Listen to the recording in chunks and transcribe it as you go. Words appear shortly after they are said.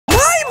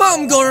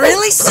Mom got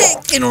really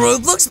sick in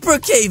Roblox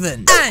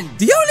Brookhaven, and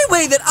the only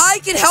way that I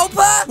could help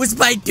her was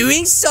by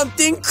doing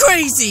something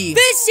crazy.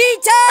 Fishy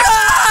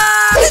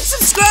time! And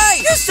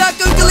subscribe! You're stuck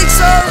on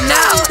Calixo!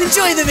 Now,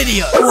 enjoy the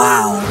video.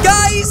 Wow.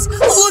 Guys,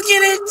 look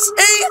at it!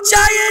 A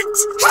giant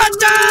hot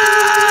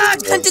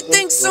dog! And to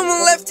think someone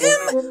left him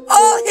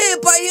all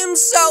here by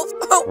himself.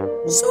 Oh,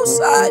 so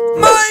sad.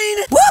 Mine!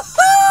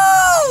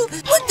 Woohoo!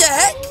 What the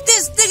heck?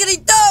 This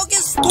diggity dog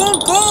is stone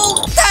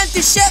cold. Time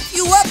to chef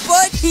you up,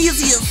 bud.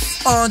 Here's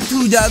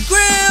onto the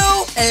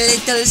grill. A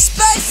little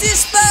spicy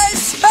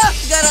spice. Oh,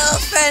 got a little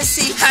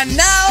fancy. And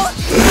now,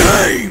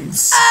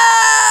 names!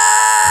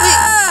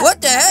 Wait, what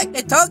the heck?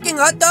 A talking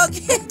hot dog?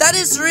 That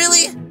is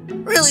really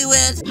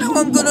weird. Now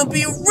I'm gonna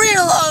be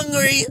real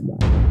hungry.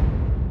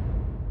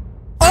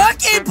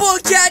 Okay,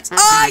 Bullcat,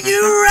 are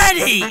you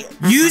ready?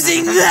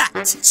 Using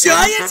that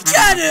giant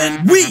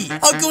cannon, we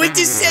are going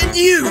to send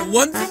you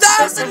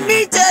 1,000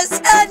 meters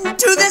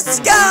into the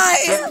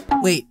sky.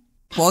 Wait,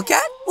 Bullcat?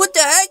 What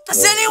the heck?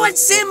 Has anyone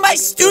seen my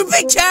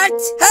stupid cat?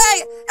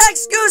 Hey,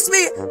 excuse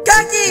me,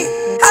 Kaki,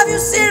 have you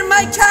seen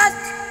my cat?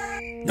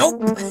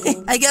 Nope.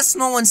 I guess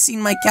no one's seen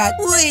my cat.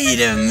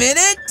 Wait a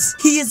minute.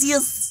 He is here.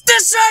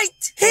 That's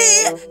right.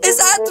 He is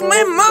at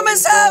my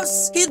mama's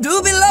house. He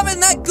do be loving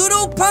that good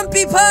old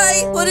pumpy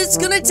pie, but it's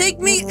gonna take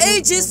me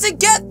ages to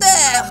get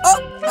there. Oh,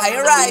 I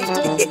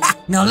arrived.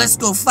 Now let's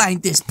go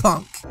find this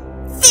punk.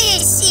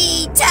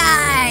 Fishy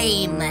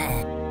time.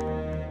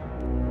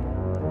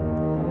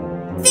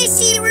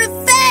 Fishy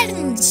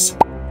revenge.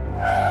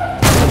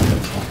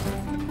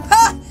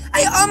 Ha!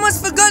 I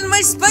almost forgot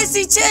my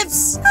spicy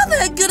chips! How the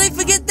heck could I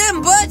forget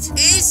them, bud?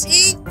 It's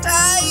eat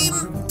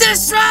time!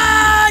 That's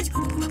right!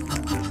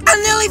 I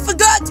nearly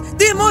forgot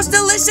the most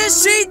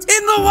delicious treat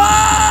in the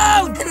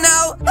world! And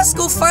now, let's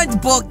go find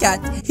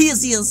Bullcat.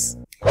 Here's yours.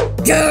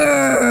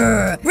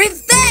 Grrr!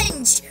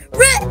 Revenge!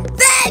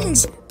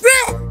 Revenge!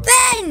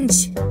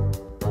 Revenge!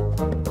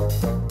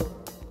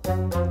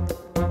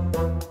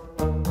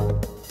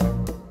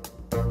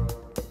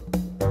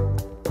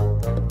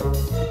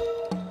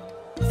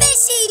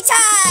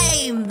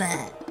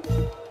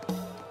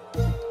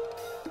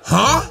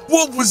 Huh?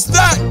 What was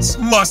that?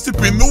 Must have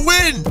been the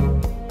wind!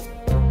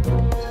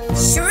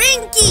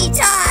 Shrinky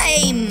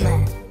time!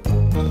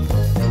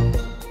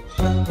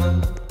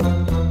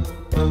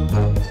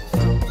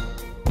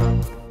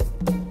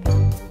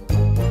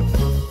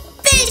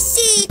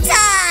 Fishy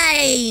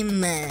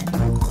time!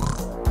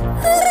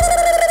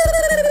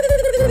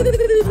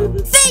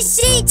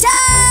 Fishy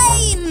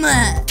time!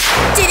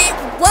 Did it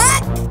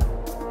work?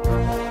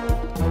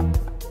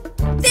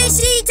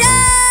 Fishy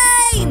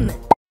time!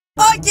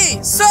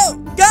 Okay, so,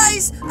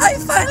 guys, I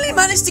finally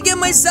managed to get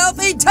myself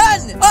a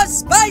ton of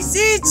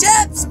spicy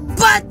chips,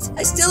 but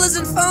I still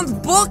hasn't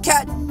found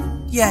Bullcat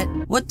yet.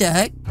 What the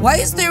heck? Why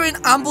is there an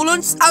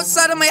ambulance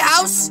outside of my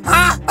house?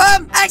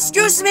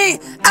 Excuse me,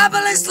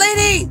 ambulance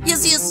lady!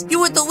 Yes, you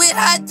with the weird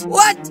hat.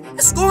 What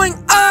is going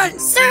on?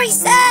 Sorry,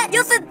 sir,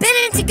 you're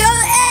forbidden to go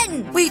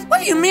in! Wait,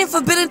 what do you mean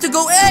forbidden to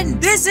go in?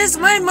 This is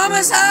my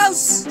mama's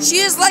house! She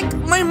is like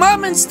my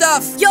mom and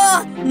stuff.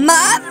 Your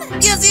mom?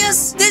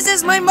 Yes, this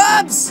is my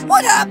mom's!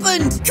 What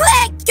happened?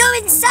 Quick, go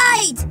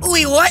inside!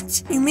 Wait,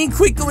 what? You mean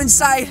quick, go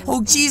inside?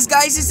 Oh, geez,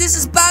 guys, is this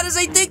as bad as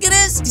I think it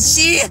is? Did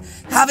she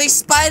have a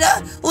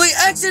spider or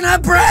eggs in her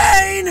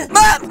brain?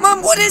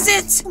 Mom, what is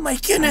it? Oh my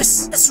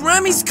goodness, it's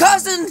Rami's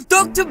cousin,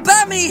 Dr.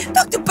 Bammy.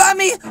 Dr.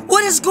 Bammy,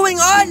 what is going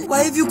on?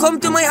 Why have you come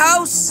to my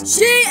house?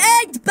 She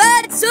ate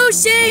bad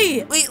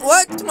sushi! Wait,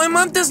 what? My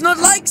mom does not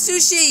like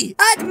sushi.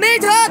 It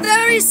made her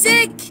very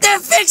sick! Then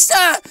fix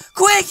her!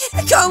 Quick,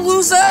 I can't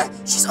lose her.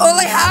 She's all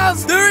I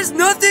have. There is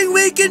nothing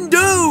we can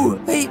do.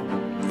 Wait,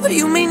 what do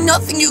you mean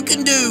nothing you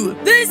can do?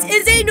 This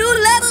is a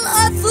new level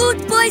of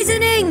food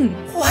poisoning!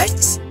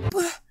 What?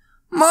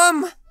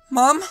 Mom,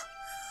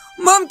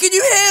 can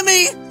you hear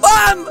me?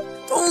 Mom!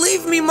 Don't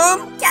leave me,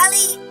 Mom!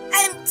 Callie,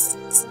 I'm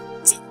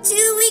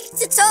too weak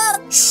to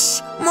talk. Shh!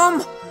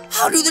 Mom,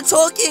 how do the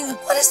talking?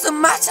 What is the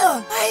matter?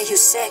 Why are you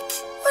sick?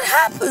 What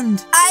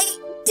happened? I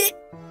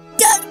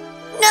don't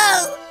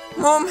know.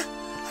 Mom,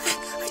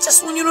 I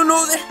just want you to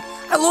know that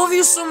I love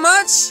you so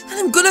much, and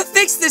I'm gonna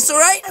fix this,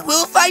 alright?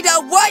 We'll find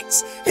out what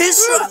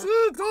is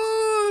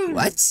wrong.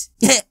 What?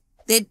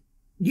 Did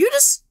you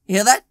just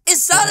hear that? It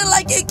sounded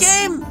like it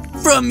came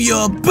from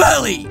your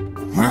belly.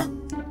 Huh?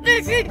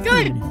 This is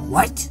good.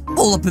 What?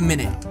 Hold up a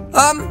minute.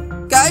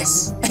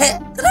 Guys,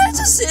 did I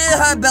just hear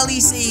her belly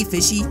say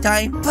fishy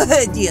time?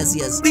 yes.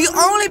 The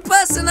only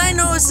person I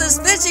know who says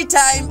fishy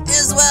time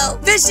is, well,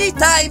 Fishy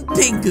Time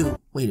Pingu.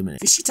 Wait a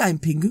minute. Fishy Time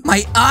Pingu?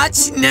 My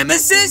arch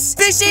nemesis?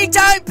 Fishy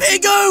Time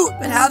Pingu!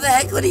 But how the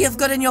heck would he have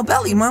got in your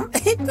belly, Mom?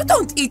 You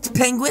don't eat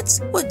penguins.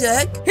 What the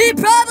heck? He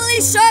probably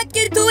shrunk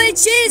into a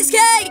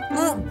cheesecake!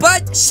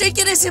 But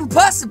shaking is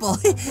impossible.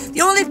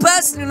 The only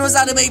person who knows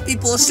how to make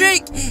people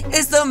shrink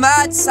is the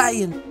mad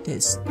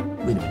scientist. Wait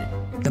a minute.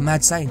 The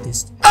mad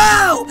scientist.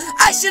 Oh,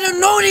 I should have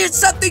known he had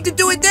something to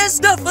do with this.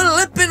 The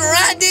flippin'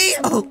 Randy.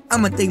 Oh,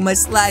 I'm gonna take my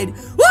slide.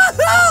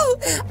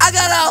 Woohoo! I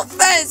got all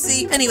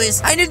fancy.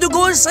 Anyways, I need to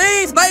go and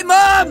save my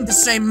mom. The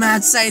same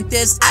mad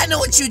scientist. I know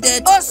what you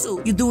did.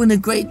 Also, you're doing a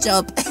great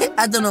job.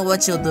 I don't know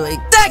what you're doing.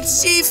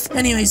 Thanks, Chief.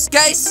 Anyways,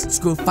 guys, let's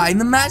go find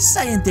the mad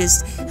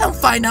scientist and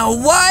find out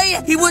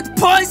why he would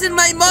poison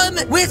my mom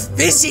with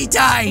fishy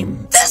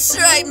time. That's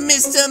right,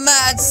 Mr.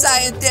 Mad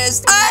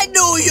Scientist. I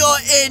know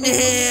you're in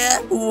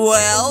here.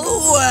 Well.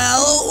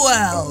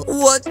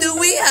 What do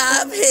we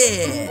have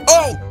here?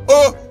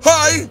 Oh,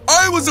 hi.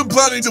 I wasn't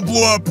planning to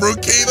blow up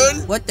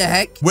Brookhaven. What the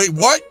heck? Wait,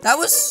 what? That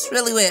was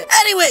really weird.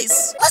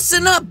 Anyways,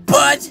 listen up,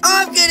 bud.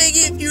 I'm gonna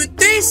give you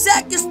 3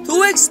 seconds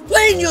to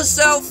explain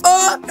yourself,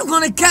 or you're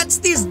gonna catch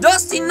these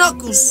dusty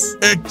knuckles.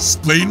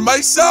 Explain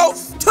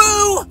myself? 2,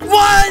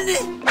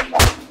 1.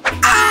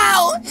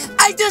 Ow!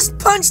 I just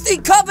punched the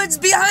cupboards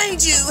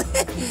behind you.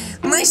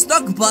 Nice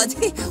dog, bud.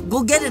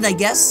 Go get it, I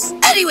guess.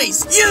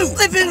 Anyways, you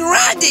flippin'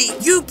 Randy,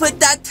 you put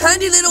that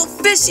tiny little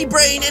fishy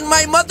brain in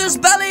my mother's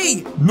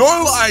belly. No,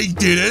 I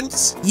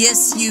didn't.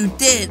 Yes, you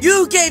did.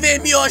 You gave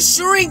him your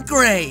shrink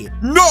ray.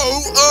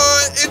 No,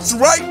 it's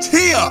right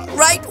here.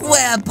 Right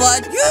where,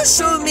 bud? You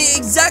show me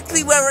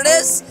exactly where it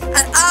is,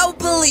 and I'll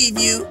believe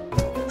you.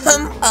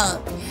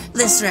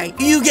 That's right.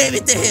 You gave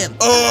it to him.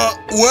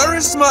 Where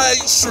is my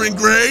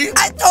shrink ray?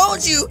 I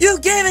told you. You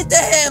gave it to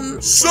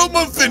him.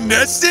 Someone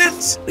finessed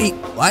it? Wait,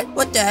 what?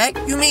 What the heck?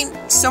 You mean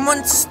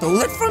someone stole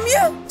it from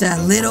you?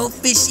 That little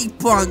fishy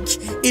punk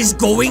is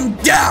going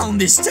down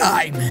this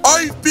time.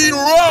 I've been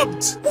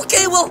robbed.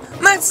 Okay, well,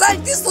 mad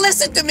scientist,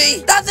 listen to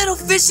me. That little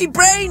fishy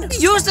brain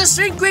used the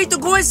shrink ray to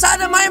go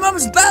inside of my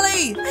mom's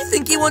belly. I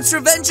think he wants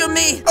revenge on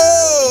me.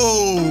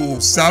 Oh,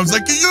 sounds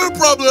like a you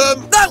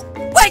problem. No,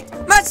 wait,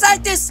 mad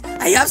scientist.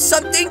 I have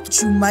something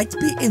that you might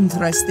be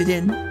interested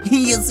in.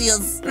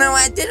 Yes. Now,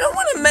 I didn't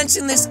want to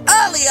mention this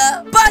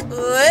earlier, but,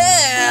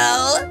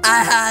 well,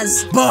 I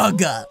has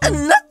burger.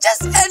 And not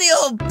just any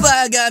old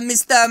burger,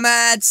 Mr.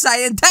 Mad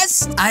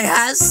Scientist. I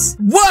has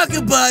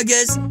Wagga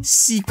Burger's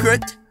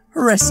secret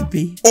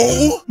recipe.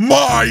 Oh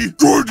my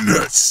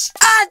goodness!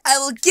 And I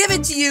will give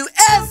it to you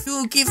if you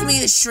will give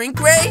me a shrink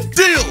ray.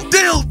 Deal!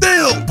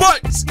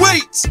 But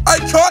wait, I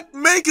can't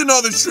make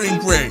another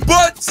shrink ray.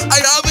 But I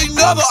have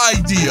another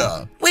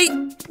idea. Wait,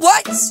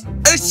 what?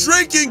 A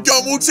shrinking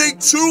gun will take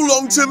too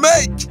long to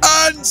make,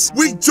 and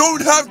we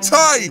don't have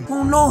time.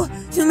 Oh no,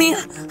 you mean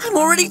I'm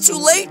already too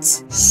late?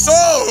 So,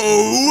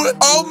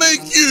 I'll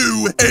make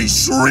you a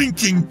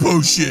shrinking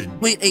potion.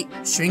 Wait, a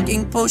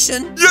shrinking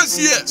potion?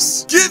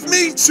 Yes. Give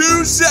me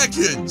 2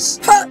 seconds.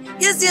 Huh,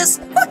 yes.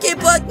 Okay,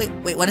 bud.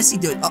 Wait, what is he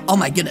doing? Oh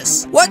my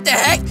goodness. What the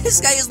heck? This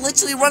guy is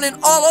literally running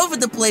all over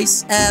the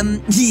place.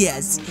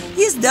 Yes.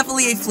 He is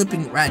definitely a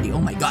flipping Randy. Oh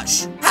my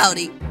gosh.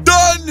 Howdy.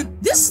 Done!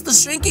 This is the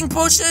shrinking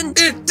potion?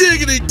 It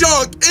diggity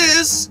dog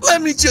is.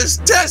 Let me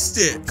just test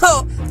it.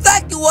 Oh,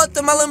 thank you,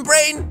 Watermelon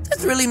Brain.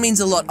 That really means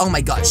a lot. Oh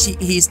my gosh,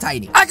 he's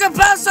tiny. I can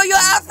bounce on your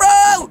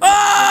afro!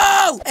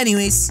 Oh!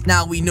 Anyways,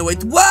 now we know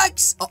it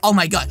works. Oh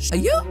my gosh. Are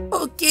you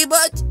okay,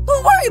 bud?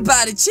 Don't worry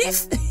about it,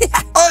 Chief.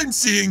 I'm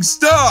seeing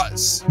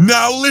stars.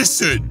 Now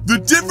listen. The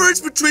difference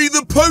between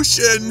the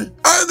potion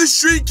and the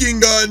shrinking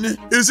gun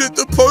is that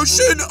the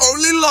potion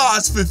only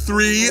lasts for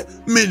 3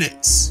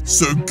 minutes.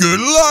 So good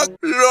luck,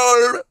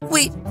 lol.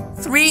 Wait,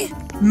 3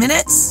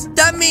 minutes?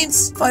 That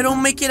means if I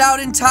don't make it out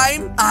in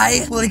time,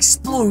 I will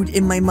explode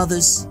in my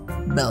mother's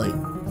belly.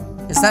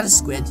 Is that a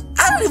squid?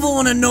 I don't even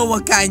want to know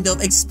what kind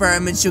of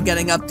experiments you're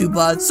getting up to,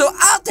 bud. So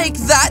I'll take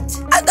that,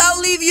 and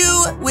I'll leave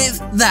you with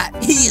that.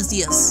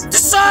 Yes.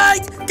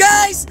 Decide!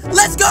 Guys,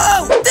 let's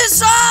go!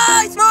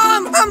 Decide!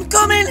 Mom, I'm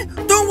coming!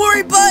 Don't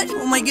worry, bud.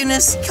 Oh my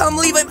goodness, can't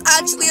believe I'm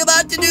actually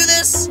about to do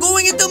this.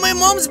 Going into my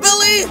mom's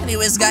belly.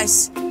 Anyways,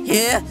 guys,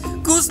 here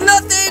goes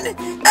nothing.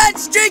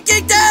 It's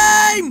drinking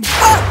time!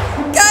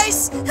 Oh,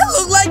 guys, it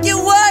looked like it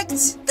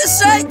worked.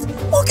 That's right.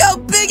 Look how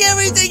big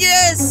everything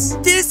is.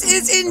 This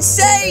is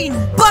insane.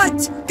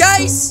 But,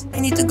 guys, I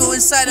need to go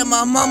inside of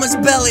my mama's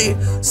belly.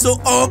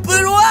 So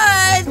open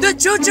wide. The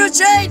choo-choo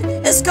train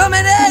is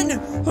coming in.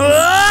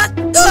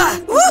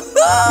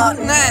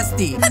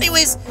 Nasty.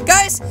 Anyways,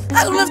 guys,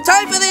 I don't have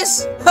time for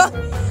this.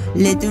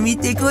 Let me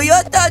tickle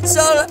your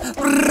tonsil.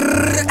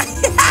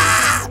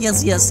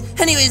 Yes.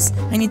 Anyways,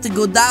 I need to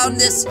go down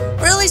this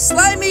really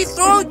slimy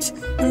throat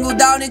and go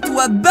down into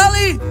her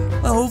belly.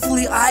 Well,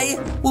 hopefully I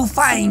will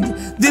find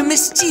the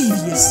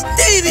mischievous,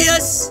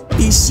 devious,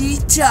 fishy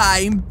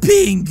time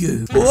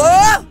bingo.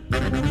 Whoa!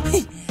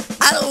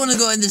 I don't want to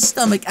go in the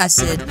stomach, I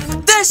said.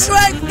 That's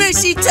right,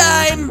 fishy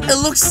time. It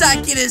looks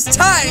like it is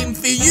time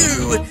for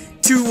you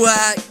to,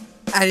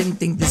 I didn't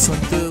think this one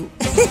through.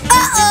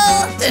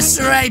 Uh-oh! That's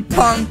right,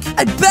 punk.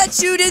 I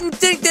bet you didn't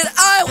think that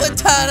I would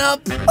turn up.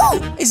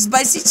 Oh, a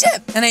spicy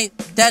chip and a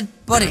dead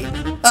body.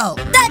 Oh.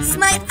 That's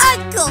my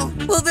uncle.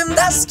 Well, then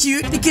that's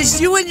cute because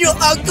you and your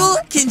uncle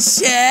can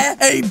share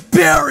a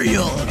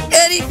burial.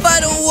 Any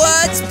final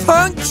words,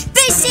 punk?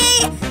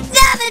 Fishy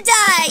never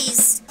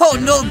dies. Oh,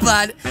 no,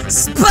 bud.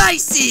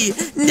 Spicy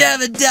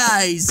never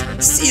dies.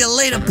 See you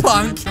later,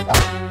 punk.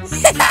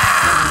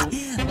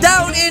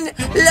 Down in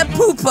La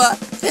Poopa.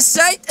 This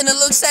right, and it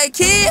looks like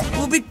he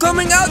will be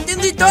coming out in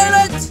the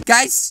toilet.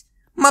 Guys,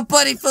 my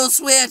buddy feels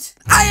weird.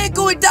 I ain't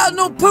going down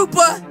no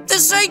pooper.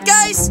 This right,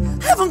 guys.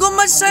 I haven't got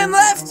much time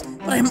left,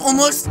 but I'm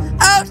almost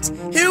out.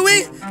 Here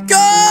we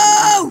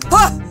go.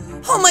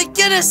 Oh my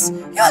goodness,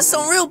 you have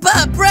some real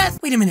bad breath.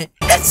 Wait a minute,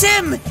 it's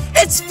him.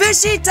 It's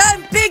Fishy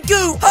Time Big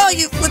Goo. Oh,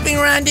 you flipping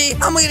Randy.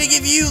 I'm gonna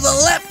give you the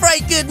left,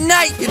 right, good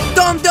night, you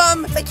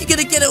dum-dum. Think you're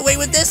gonna get away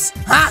with this?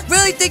 Huh?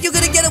 Really think you're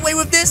gonna get away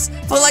with this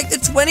for like the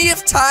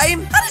 20th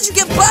time? How did you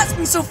get past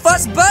me so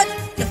fast, bud?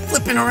 You're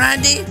flipping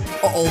Randy.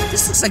 Uh-oh,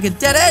 this looks like a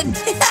dead end.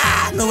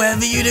 Nowhere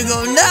for you to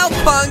go now,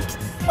 punk.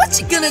 What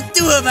you gonna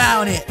do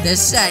about it? This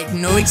side,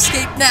 no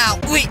escape now.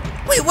 Wait,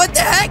 what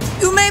the heck?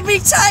 You made me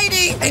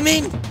tiny. I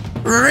mean,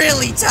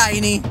 really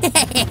tiny.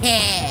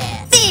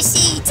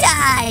 Fishy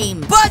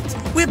time! But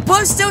we're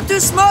both still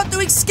too small to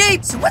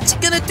escape. So what you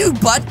gonna do,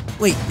 bud?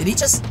 Wait, did he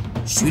just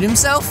shoot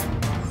himself?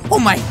 Oh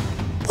my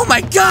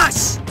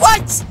gosh!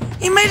 What?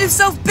 He made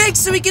himself big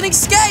so he can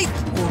escape.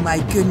 Oh my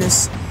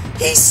goodness.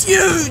 He's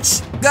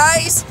huge!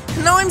 Guys,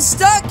 now I'm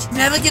stuck.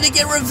 Never gonna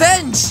get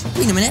revenge.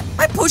 Wait a minute.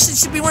 My potion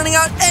should be running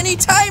out any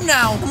time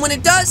now. And when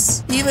it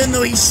does, even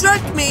though he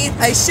shrunk me,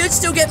 I should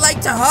still get like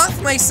to half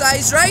my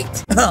size, right?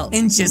 Oh,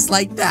 and just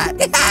like that.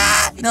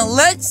 Now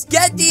let's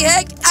get the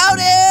heck out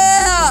of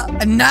here.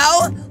 And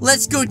now,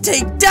 let's go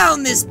take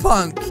down this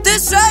punk.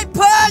 This right,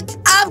 punk?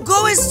 I'm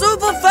going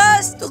super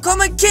fast to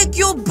come and kick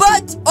your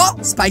butt. Oh,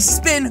 spicy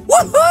spin.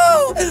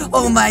 Woohoo!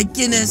 Oh my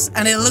goodness.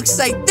 And it looks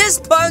like this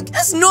punk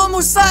is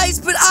normal size,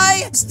 but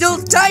I'm still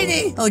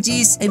tiny. Oh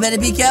geez, I better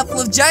be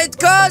careful of giant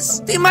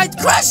cars. They might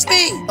crush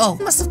me. Oh,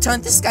 must have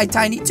turned this guy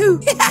tiny too.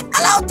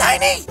 Hello,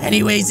 tiny.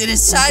 Anyways, it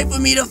is time for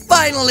me to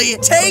finally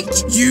take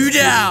you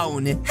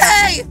down.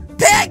 Hey,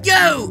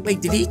 Peggo! Wait,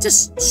 did he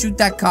just shoot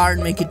that car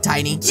and make it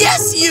tiny?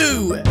 Yes,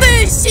 you!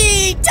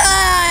 Fishy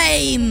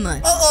time!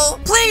 Uh-oh,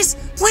 please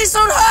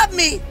don't hurt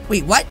me.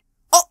 Wait, what?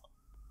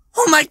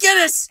 Oh my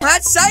goodness!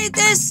 Mad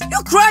scientist!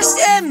 You crushed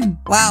him!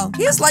 Wow,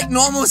 he is like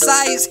normal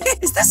size.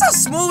 Is this how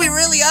small we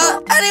really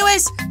are?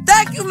 Anyways,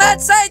 thank you, mad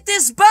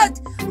scientist,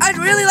 but I'd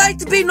really like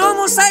to be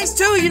normal size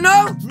too, you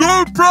know?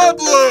 No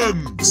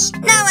problems!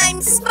 Now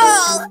I'm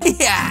small!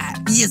 Yeah,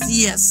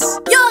 yes.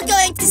 You're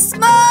going to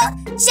small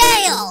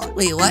jail!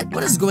 Wait, what?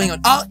 What is going on?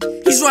 Oh,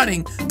 he's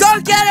running!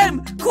 Go get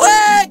him!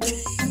 Quick!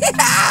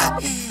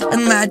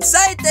 And mad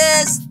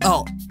scientist!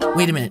 Oh,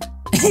 wait a minute.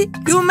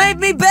 You made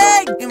me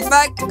big! In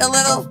fact, a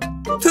little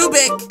too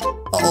big.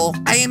 Uh-oh,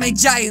 I am a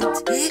giant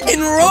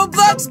in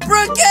Roblox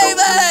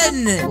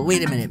Brookhaven! Oh,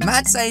 wait a minute,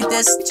 mad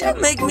scientist, just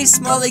make me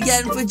small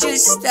again for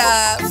just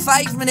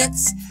 5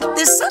 minutes.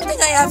 There's something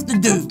I have to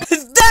do.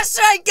 That's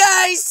right,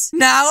 guys!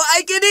 Now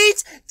I can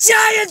eat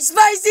giant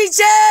spicy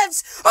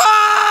chips!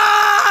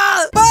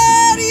 Ah!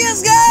 But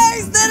yes,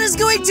 guys, that is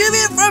going to be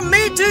it from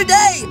me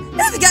today.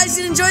 If you guys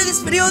did enjoy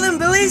this video, then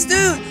please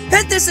do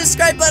hit the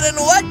subscribe button.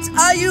 What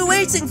are you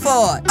waiting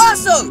for?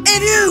 Also,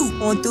 if you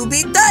want to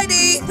be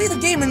tiny, leave the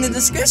game in the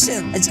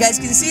description. As you guys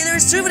can see, there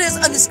is 2 videos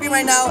on the screen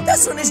right now.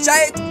 This one is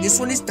giant, this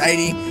one is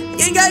tiny.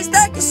 Again, guys,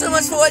 thank you so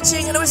much for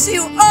watching, and I will see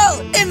you all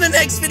in the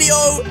next video.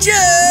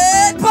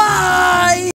 Goodbye!